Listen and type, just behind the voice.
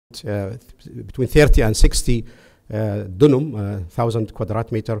between 30 and 60 dunum, 1,000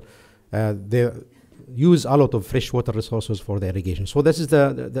 quadrat meter. They use a lot of freshwater resources for the irrigation. So this is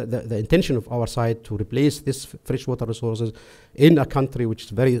the intention of our side, to replace this freshwater resources in a country which is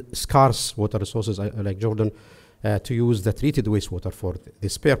very scarce water resources like Jordan, to use the treated wastewater for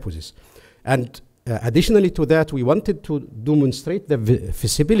these purposes. And additionally to that, we wanted to demonstrate the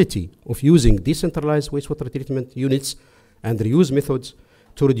feasibility of using decentralized wastewater treatment units and reuse methods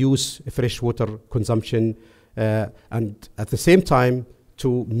to reduce freshwater consumption, and at the same time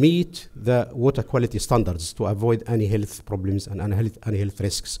to meet the water quality standards, to avoid any health problems and any health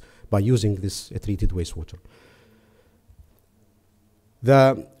risks by using this treated wastewater.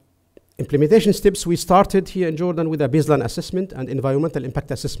 The implementation steps, we started here in Jordan with a baseline assessment and environmental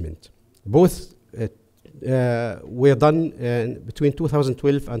impact assessment. Both were done between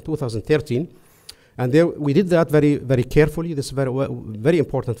 2012 and 2013. And there we did that very, very carefully. This is very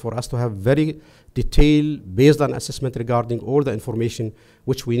important for us to have very detailed baseline assessment regarding all the information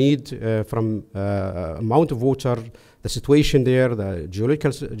which we need from amount of water, the situation there, the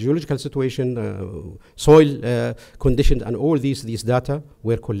geological situation, soil conditions, and all these data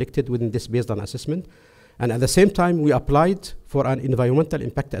were collected within this baseline assessment. And at the same time, we applied for an environmental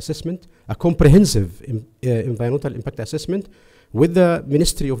impact assessment, a comprehensive environmental impact assessment with the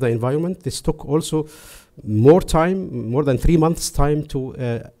Ministry of the Environment. This took also more time, more than 3 months' time, to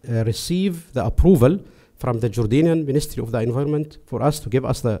receive the approval from the Jordanian Ministry of the Environment for us to give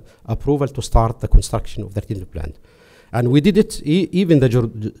us the approval to start the construction of the treatment plant. And we did it, even the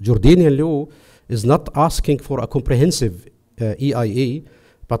Jordanian law is not asking for a comprehensive EIA,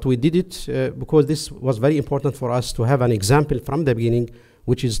 but we did it because this was very important for us to have an example from the beginning,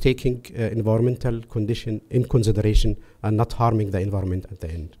 which is taking environmental condition in consideration and not harming the environment at the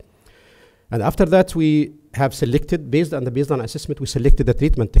end. And after that, we have selected, based on the baseline assessment, we selected the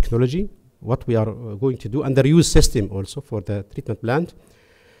treatment technology, what we are going to do, and the reuse system also for the treatment plant.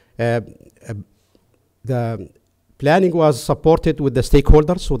 The planning was supported with the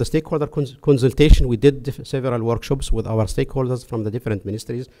stakeholders. So the stakeholder consultation, we did several workshops with our stakeholders from the different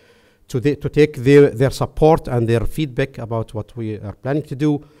ministries to take their support and their feedback about what we are planning to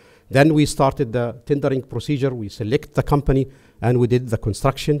do. Then we started the tendering procedure. We select the company, and we did the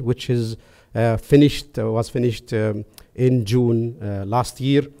construction, which is was finished in June last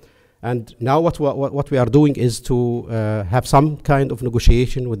year. And now what we are doing is to have some kind of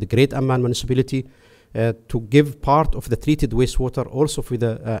negotiation with the Great Amman municipality to give part of the treated wastewater also for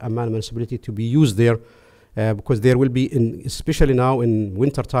the Amman municipality to be used there, because there will be, especially now in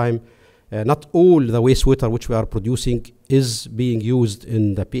winter time, not all the wastewater which we are producing is being used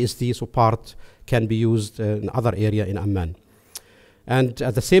in the PSD, so part can be used in other area in Amman. And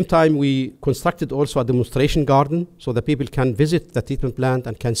at the same time, we constructed also a demonstration garden so that people can visit the treatment plant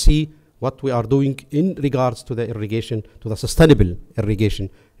and can see what we are doing in regards to the irrigation, to the sustainable irrigation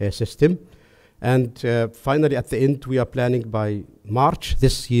system. And finally, at the end, we are planning by March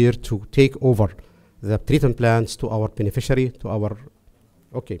this year to take over the treatment plants to our beneficiary, to our...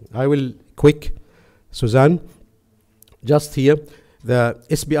 Okay, I will quick, Suzanne, just here. The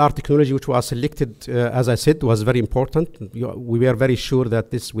SBR technology which was selected, as I said, was very important. We were very sure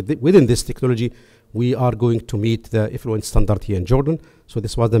that within this technology, we are going to meet the effluent standard here in Jordan. So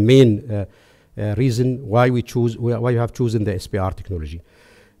this was the main reason why we have chosen the SBR technology.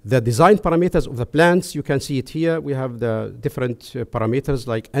 The design parameters of the plants, you can see it here. We have the different parameters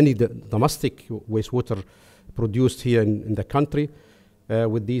like any domestic wastewater produced here in the country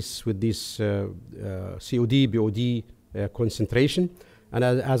with this COD, BOD concentration. And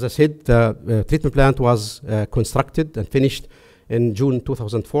as I said, the treatment plant was constructed and finished in June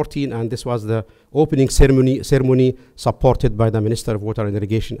 2014, and this was the opening ceremony supported by the Minister of Water and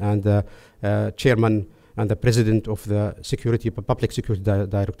Irrigation and the chairman and the president of the Public Security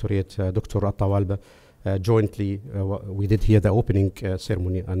Directorate, Dr. Attawalba. Jointly, we did here the opening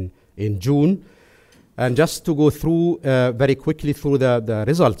ceremony in June. And just to go through very quickly through the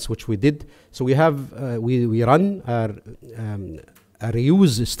results which we did. So we have we run a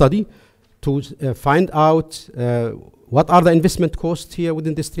reuse study to find out what are the investment costs here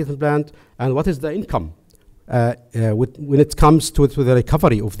within this treatment plant, and what is the income when it comes to the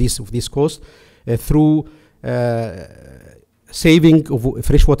recovery of these costs through saving of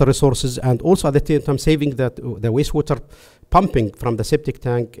freshwater resources, and also at the same time saving the wastewater pumping from the septic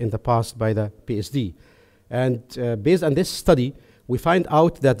tank in the past by the PSD. And based on this study, we find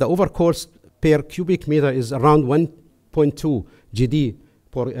out that the overcost per cubic meter is around 1.2 GD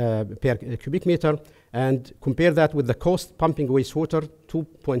per cubic meter, and compare that with the cost pumping wastewater,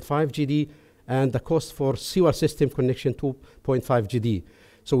 2.5 GD, and the cost for sewer system connection, 2.5 GD.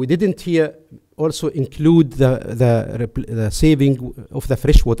 So we didn't here also include the saving of the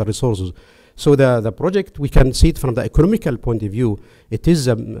freshwater resources. So the project, we can see it from the economical point of view. It is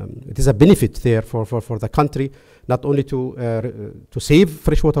a benefit there for the country, not only to save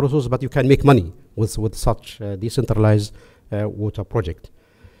freshwater resources, but you can make money with such decentralized water project.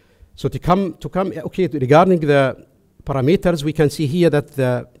 So okay, regarding the parameters, we can see here that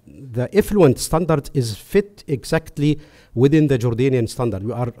the effluent standard is fit exactly within the Jordanian standard.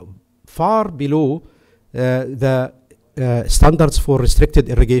 We are far below the standards for restricted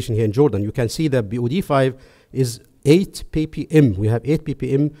irrigation here in Jordan. You can see the BOD5 is 8 ppm. We have 8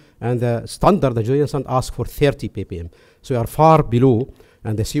 ppm, and the standard, the Jordanian standard, asks for 30 ppm. So we are far below,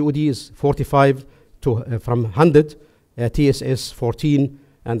 and the COD is 45 to from 100, TSS 14,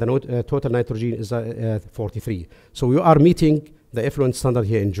 and the total nitrogen is 43. So we are meeting the effluent standard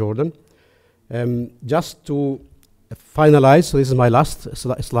here in Jordan. Just to finalize, so this is my last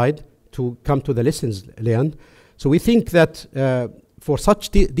slide, to come to the lessons learned. So we think that for such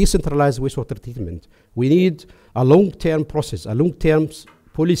decentralized wastewater treatment, we need a long-term process, a long-term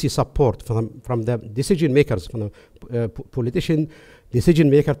policy support from the decision makers, from the politician decision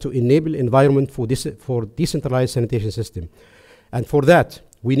maker, to enable environment for decentralized sanitation system. And for that,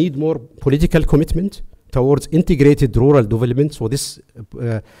 we need more political commitment towards integrated rural development. So this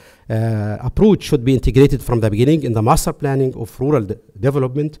approach should be integrated from the beginning in the master planning of rural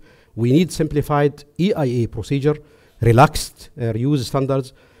development. We need simplified EIA procedure, relaxed reuse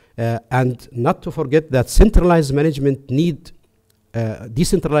standards, and not to forget that centralized management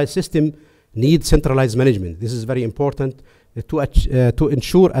decentralized system needs centralized management. This is very important to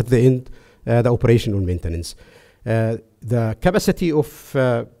ensure at the end the operational maintenance. The capacity of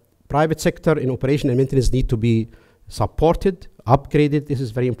private sector in operation and maintenance need to be supported, upgraded. This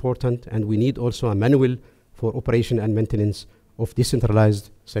is very important, and we need also a manual for operation and maintenance of decentralized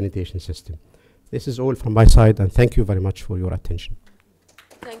sanitation system. This is all from my side, and thank you very much for your attention.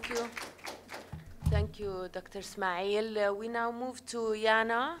 Thank you. Thank you, Dr. Ismail. We now move to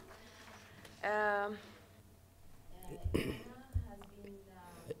Yana.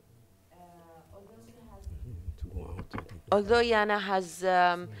 Although Yana has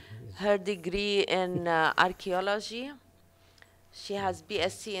her degree in archaeology, she has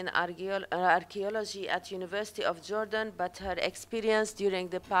BSc in archaeology at University of Jordan, but her experience during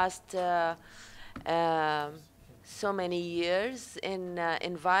the past so many years in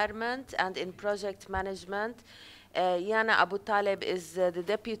environment and in project management. Yana Abu Talib is the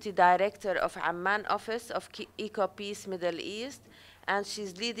Deputy Director of Amman Office of EcoPeace Middle East, and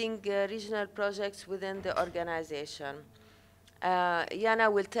she's leading regional projects within the organization.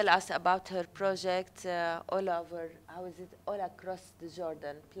 Yana will tell us about her project all across the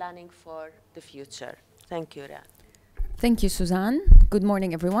Jordan, planning for the future. Thank you, Ran. Thank you, Suzanne. Good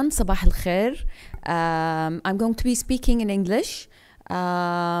morning, everyone. Sabah al khair. I'm going to be speaking in English,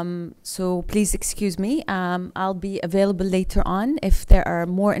 so please excuse me. I'll be available later on if there are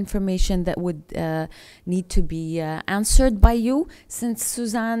more information that would need to be answered by you, since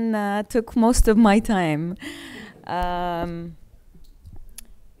Suzanne took most of my time.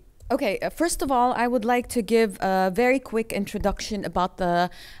 Okay, first of all, I would like to give a very quick introduction about the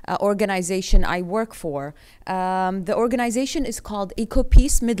organization I work for. The organization is called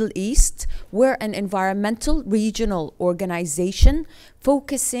EcoPeace Middle East. We're an environmental regional organization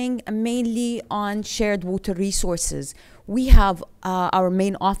focusing mainly on shared water resources. We have our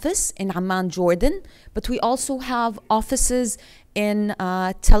main office in Amman, Jordan, but we also have offices in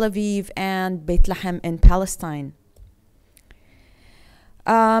Tel Aviv and Beit Lahem in Palestine.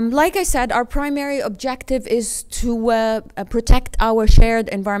 Like I said, our primary objective is to protect our shared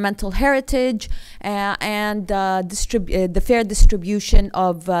environmental heritage and the fair distribution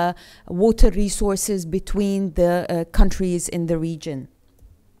of water resources between the countries in the region.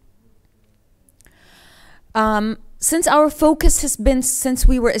 Since our focus has been, since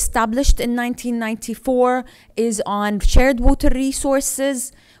we were established in 1994, is on shared water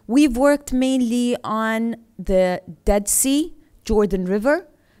resources, we've worked mainly on the Dead Sea, Jordan River,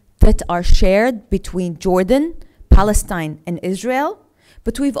 that are shared between Jordan, Palestine, and Israel.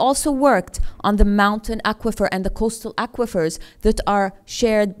 But we've also worked on the mountain aquifer and the coastal aquifers that are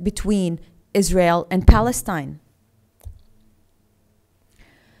shared between Israel and Palestine.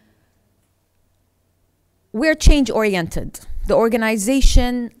 We're change-oriented. The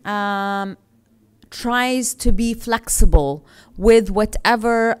organization tries to be flexible with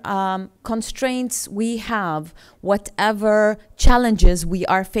whatever constraints we have, whatever challenges we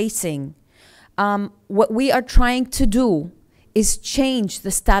are facing. What we are trying to do is change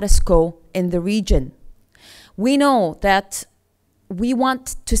the status quo in the region. We know that we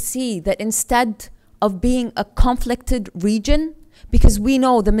want to see that instead of being a conflicted region, because we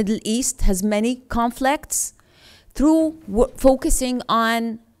know the Middle East has many conflicts, through focusing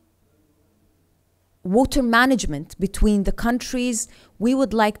on water management between the countries, we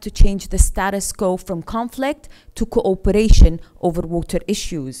would like to change the status quo from conflict to cooperation over water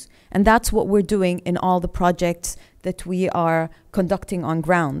issues. And that's what we're doing in all the projects that we are conducting on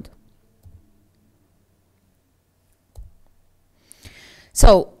ground.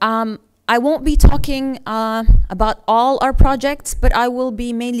 So I won't be talking about all our projects, but I will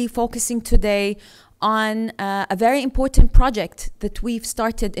be mainly focusing today on a very important project that we've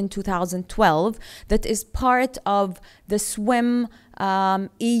started in 2012 that is part of the SWIM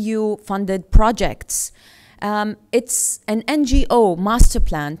EU-funded projects. It's an NGO master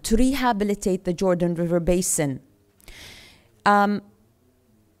plan to rehabilitate the Jordan River Basin.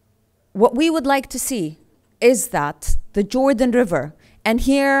 What we would like to see is that the Jordan River, and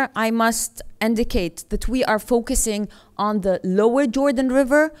here I must indicate that we are focusing on the lower Jordan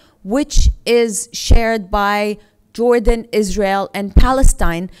River, which is shared by Jordan, Israel, and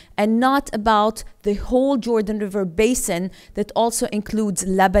Palestine, and not about the whole Jordan River Basin that also includes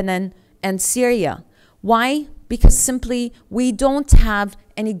Lebanon and Syria. Why? Because simply we don't have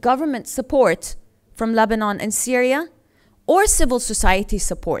any government support from Lebanon and Syria or civil society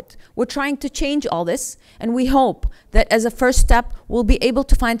support. We're trying to change all this, and we hope that as a first step, we'll be able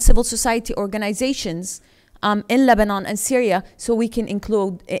to find civil society organizations in Lebanon and Syria so we can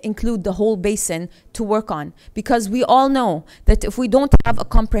include the whole basin to work on. Because we all know that if we don't have a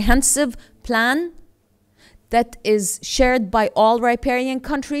comprehensive plan that is shared by all riparian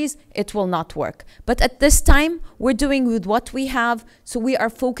countries, it will not work. But at this time, we're doing with what we have, so we are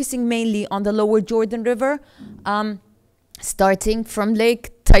focusing mainly on the lower Jordan River, starting from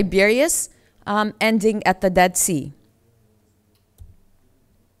Lake Tiberias, ending at the Dead Sea.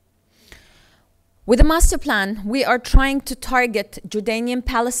 With the master plan, we are trying to target Jordanian,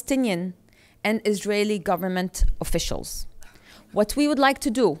 Palestinian, and Israeli government officials. What we would like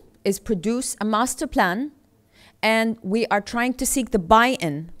to do is produce a master plan, and we are trying to seek the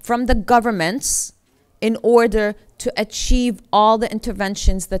buy-in from the governments in order to achieve all the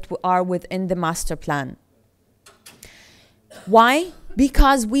interventions that are within the master plan. Why?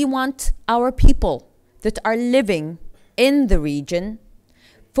 Because we want our people that are living in the region,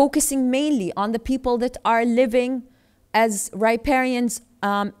 focusing mainly on the people that are living as riparians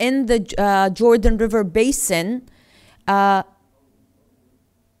in the Jordan River Basin, to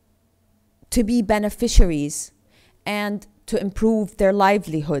be beneficiaries and to improve their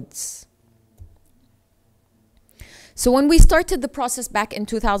livelihoods. So when we started the process back in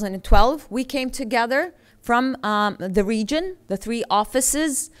 2012, we came together from the region, the 3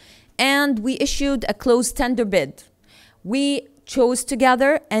 offices, and we issued a closed tender bid. We chose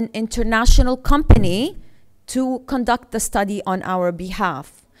together an international company to conduct the study on our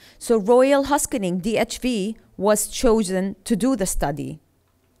behalf. So Royal Huskening, DHV, was chosen to do the study.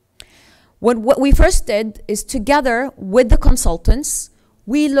 What we first did is, together with the consultants,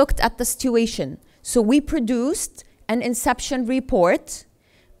 we looked at the situation. So we produced an inception report.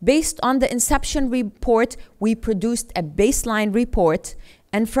 Based on the inception report, we produced a baseline report,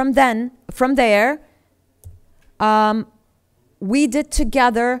 and from there, we did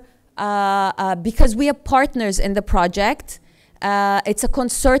together, because we have partners in the project. It's a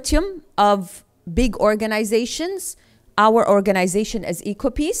consortium of big organizations. Our organization is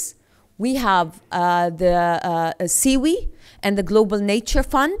EcoPeace. We have the SIWI and the Global Nature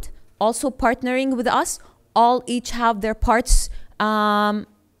Fund also partnering with us. All each have their parts to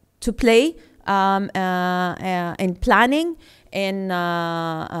play in planning, in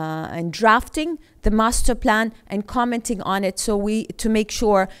drafting the master plan and commenting on it, so to make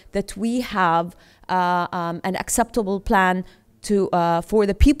sure that we have an acceptable plan for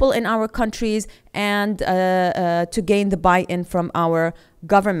the people in our countries and to gain the buy-in from our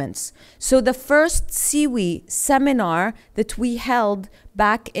governments. So the first SIWI seminar that we held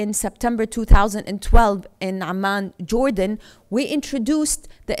back in September 2012 in Amman, Jordan, we introduced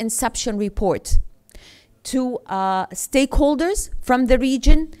the inception report to stakeholders from the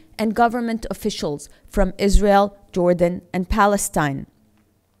region and government officials from Israel, Jordan, and Palestine.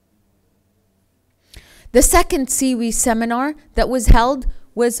 The second SIWI seminar that was held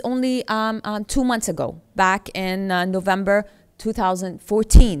was only 2 months ago, back in November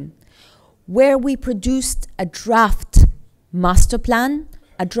 2014, where we produced a draft master plan,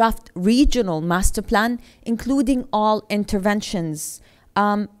 a draft regional master plan, including all interventions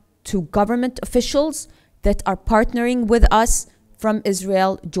to government officials that are partnering with us from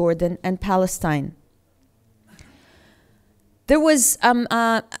Israel, Jordan, and Palestine. There was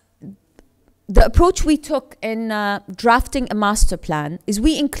the approach we took in drafting a master plan is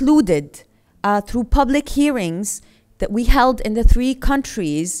we included through public hearings that we held in the 3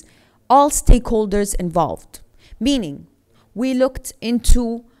 countries all stakeholders involved. Meaning, we looked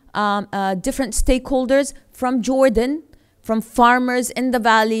into different stakeholders from Jordan, from farmers in the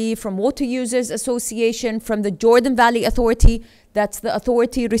valley, from Water Users Association, from the Jordan Valley Authority, that's the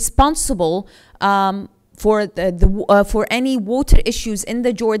authority responsible for any water issues in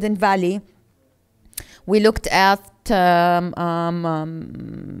the Jordan Valley. We looked at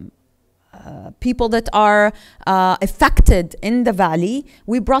people that are affected in the valley.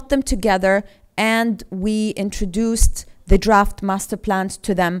 We brought them together and we introduced the draft master plans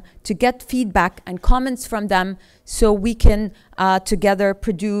to them to get feedback and comments from them so we can together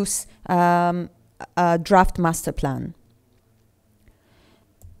produce a draft master plan.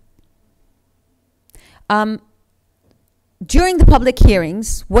 During the public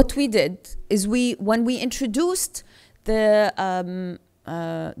hearings, what we did is when we introduced the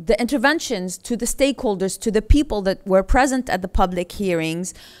interventions to the stakeholders, to the people that were present at the public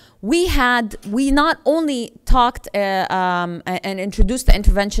hearings, we not only talked and introduced the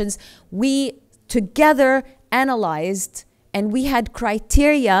interventions, we together analyzed and we had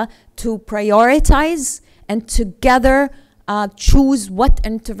criteria to prioritize and together choose what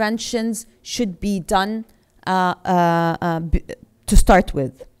interventions should be done to start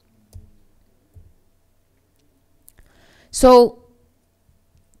with. So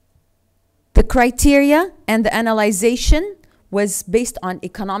the criteria and the analyzation was based on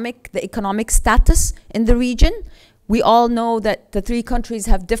the economic status in the region. We all know that the 3 countries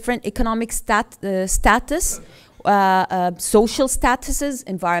have different economic status, social statuses,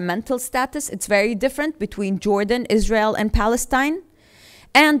 environmental status. It's very different between Jordan, Israel, and Palestine.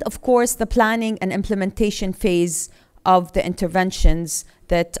 And of course, the planning and implementation phase of the interventions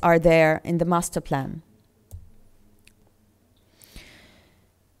that are there in the master plan.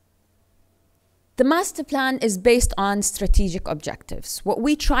 The master plan is based on strategic objectives. What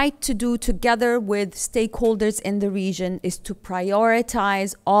we tried to do together with stakeholders in the region is to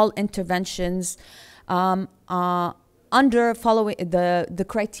prioritize all interventions under following the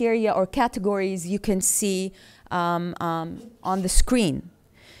criteria or categories you can see on the screen.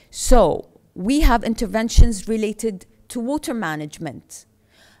 So we have interventions related to water management.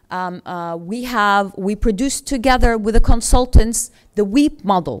 We produced together with the consultants the WEEP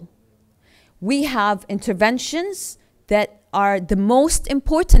model. We have interventions that are the most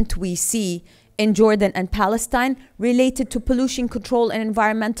important we see in Jordan and Palestine related to pollution control and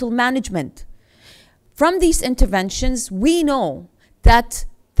environmental management. From these interventions, we know that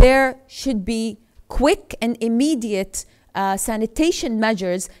there should be quick and immediate sanitation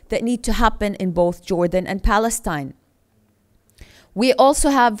measures that need to happen in both Jordan and Palestine. We also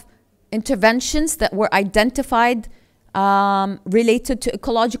have interventions that were identified related to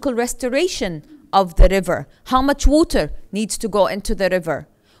ecological restoration of the river. How much water needs to go into the river?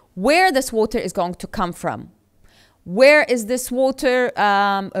 Where this water is going to come from? Where is this water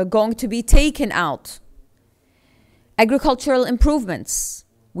going to be taken out? Agricultural improvements.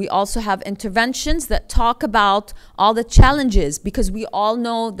 We also have interventions that talk about all the challenges, because we all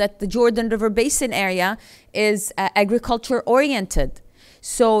know that the Jordan River Basin area is agriculture oriented.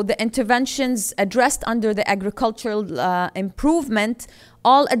 So the interventions addressed under the agricultural improvement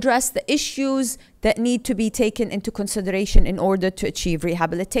all address the issues that need to be taken into consideration in order to achieve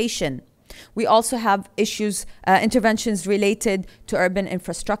rehabilitation. We also have interventions related to urban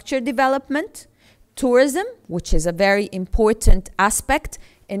infrastructure development, tourism, which is a very important aspect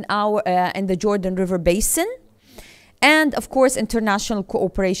in the Jordan River Basin, and of course international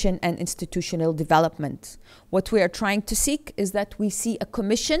cooperation and institutional development. What we are trying to seek is that we see a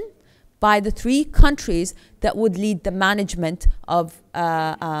commission by the 3 countries that would lead the management of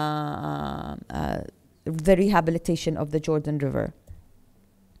the rehabilitation of the Jordan River.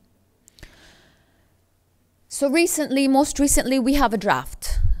 So most recently we have a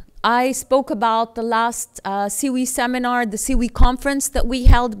draft. I spoke about the last SIWI seminar, the SIWI conference that we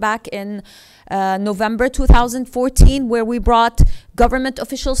held back in November 2014, where we brought government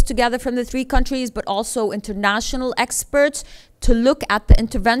officials together from the 3 countries, but also international experts to look at the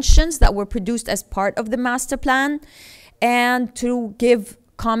interventions that were produced as part of the master plan and to give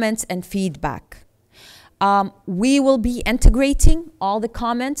comments and feedback. We will be integrating all the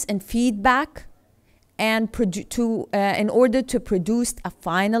comments and feedback and in order to produce a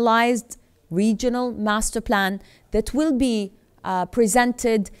finalized regional master plan that will be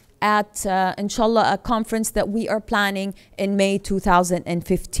presented at, inshallah, a conference that we are planning in May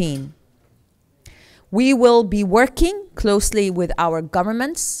 2015. We will be working closely with our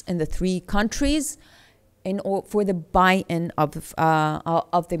governments in the 3 countries for the buy-in of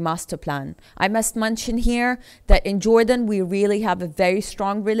the master plan. I must mention here that in Jordan, we really have a very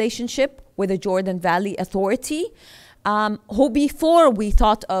strong relationship with the Jordan Valley Authority, who before we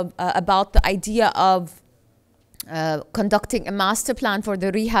thought of about the idea of conducting a master plan for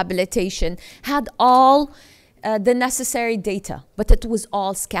the rehabilitation, had all the necessary data, but it was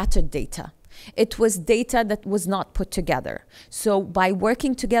all scattered data. It was data that was not put together. So by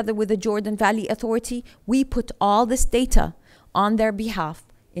working together with the Jordan Valley Authority, we put all this data on their behalf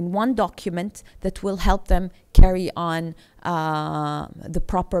in one document that will help them carry on the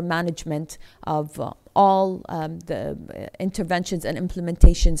proper management of all the interventions and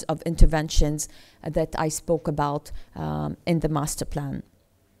implementations of interventions that I spoke about in the master plan.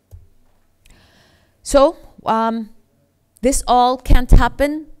 So this all can't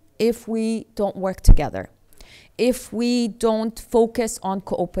happen if we don't work together, if we don't focus on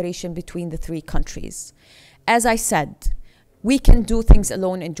cooperation between the 3 countries. As I said, we can do things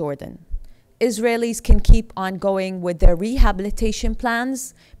alone in Jordan. Israelis can keep on going with their rehabilitation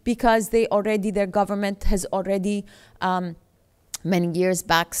plans because their government has already many years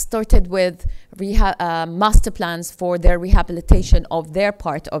back started with master plans for their rehabilitation of their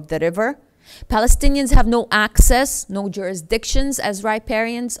part of the river. Palestinians have no access, no jurisdictions as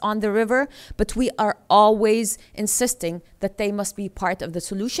riparians on the river, but we are always insisting that they must be part of the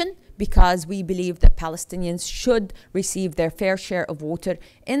solution because we believe that Palestinians should receive their fair share of water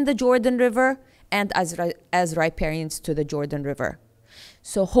in the Jordan River and as riparians to the Jordan River.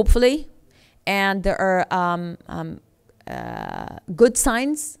 So hopefully, and there are good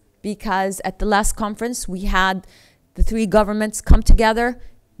signs because at the last conference we had the 3 governments come together,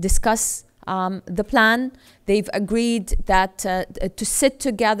 discuss the plan. They've agreed that to sit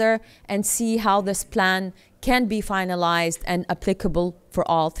together and see how this plan can be finalized and applicable for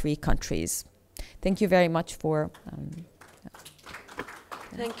all 3 countries. Thank you very much for...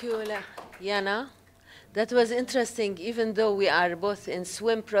 Thank you, Yana. That was interesting, even though we are both in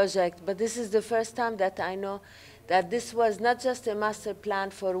SWIM project, but this is the first time that I know that this was not just a master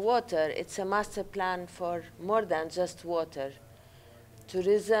plan for water, it's a master plan for more than just water.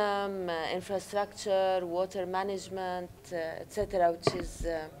 Tourism, infrastructure, water management, etc., which is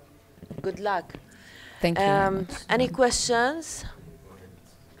good luck. Thank you. Any questions?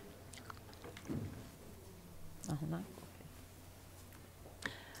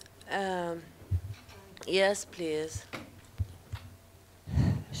 Yes, please.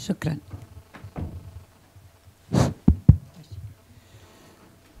 شكرا.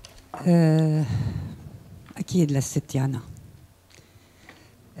 أكيد للست يانا.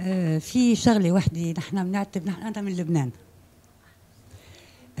 في شغلة وحدة نحن بنعتبر أنا من لبنان.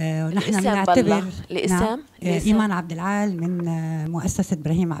 ونحن بنعتبر الاسم إيمان عبد العال من مؤسسة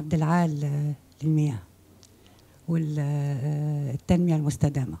إبراهيم عبد العال للمياه والتنمية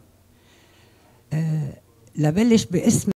المستدامة. لبلش باسم